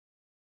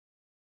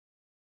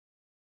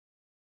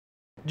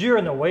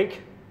During the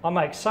week, I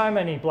make so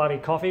many bloody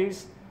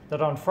coffees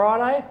that on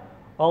Friday,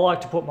 I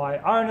like to put my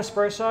own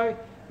espresso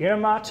in a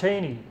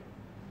martini.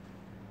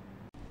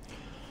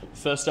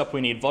 First up,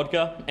 we need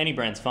vodka. Any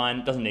brand's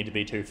fine, doesn't need to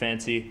be too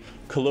fancy.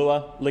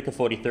 Kahlua, Liquor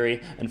 43,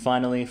 and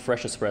finally,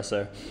 fresh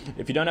espresso.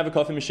 If you don't have a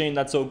coffee machine,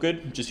 that's all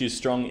good. Just use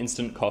strong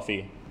instant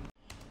coffee.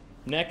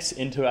 Next,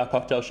 into our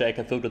cocktail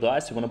shaker filled with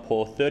ice, we want to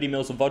pour 30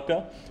 ml of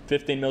vodka,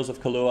 15 ml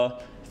of Kahlua,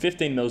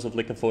 15 ml of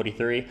Liquor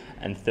 43,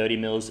 and 30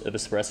 ml of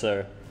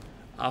espresso.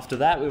 After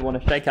that, we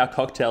want to shake our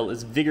cocktail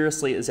as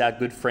vigorously as our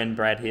good friend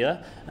Brad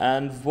here,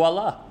 and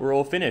voila, we're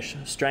all finished.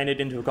 Strain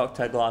it into a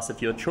cocktail glass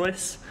of your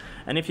choice,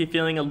 and if you're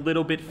feeling a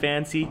little bit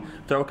fancy,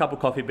 throw a couple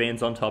coffee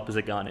beans on top as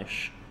a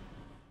garnish.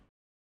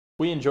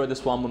 We enjoy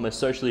this one when we're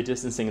socially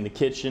distancing in the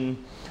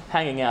kitchen,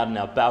 hanging out in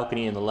our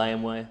balcony in the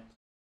laneway,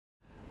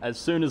 as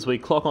soon as we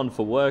clock on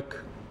for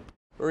work,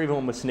 or even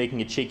when we're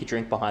sneaking a cheeky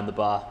drink behind the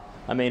bar.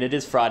 I mean, it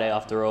is Friday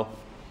after all.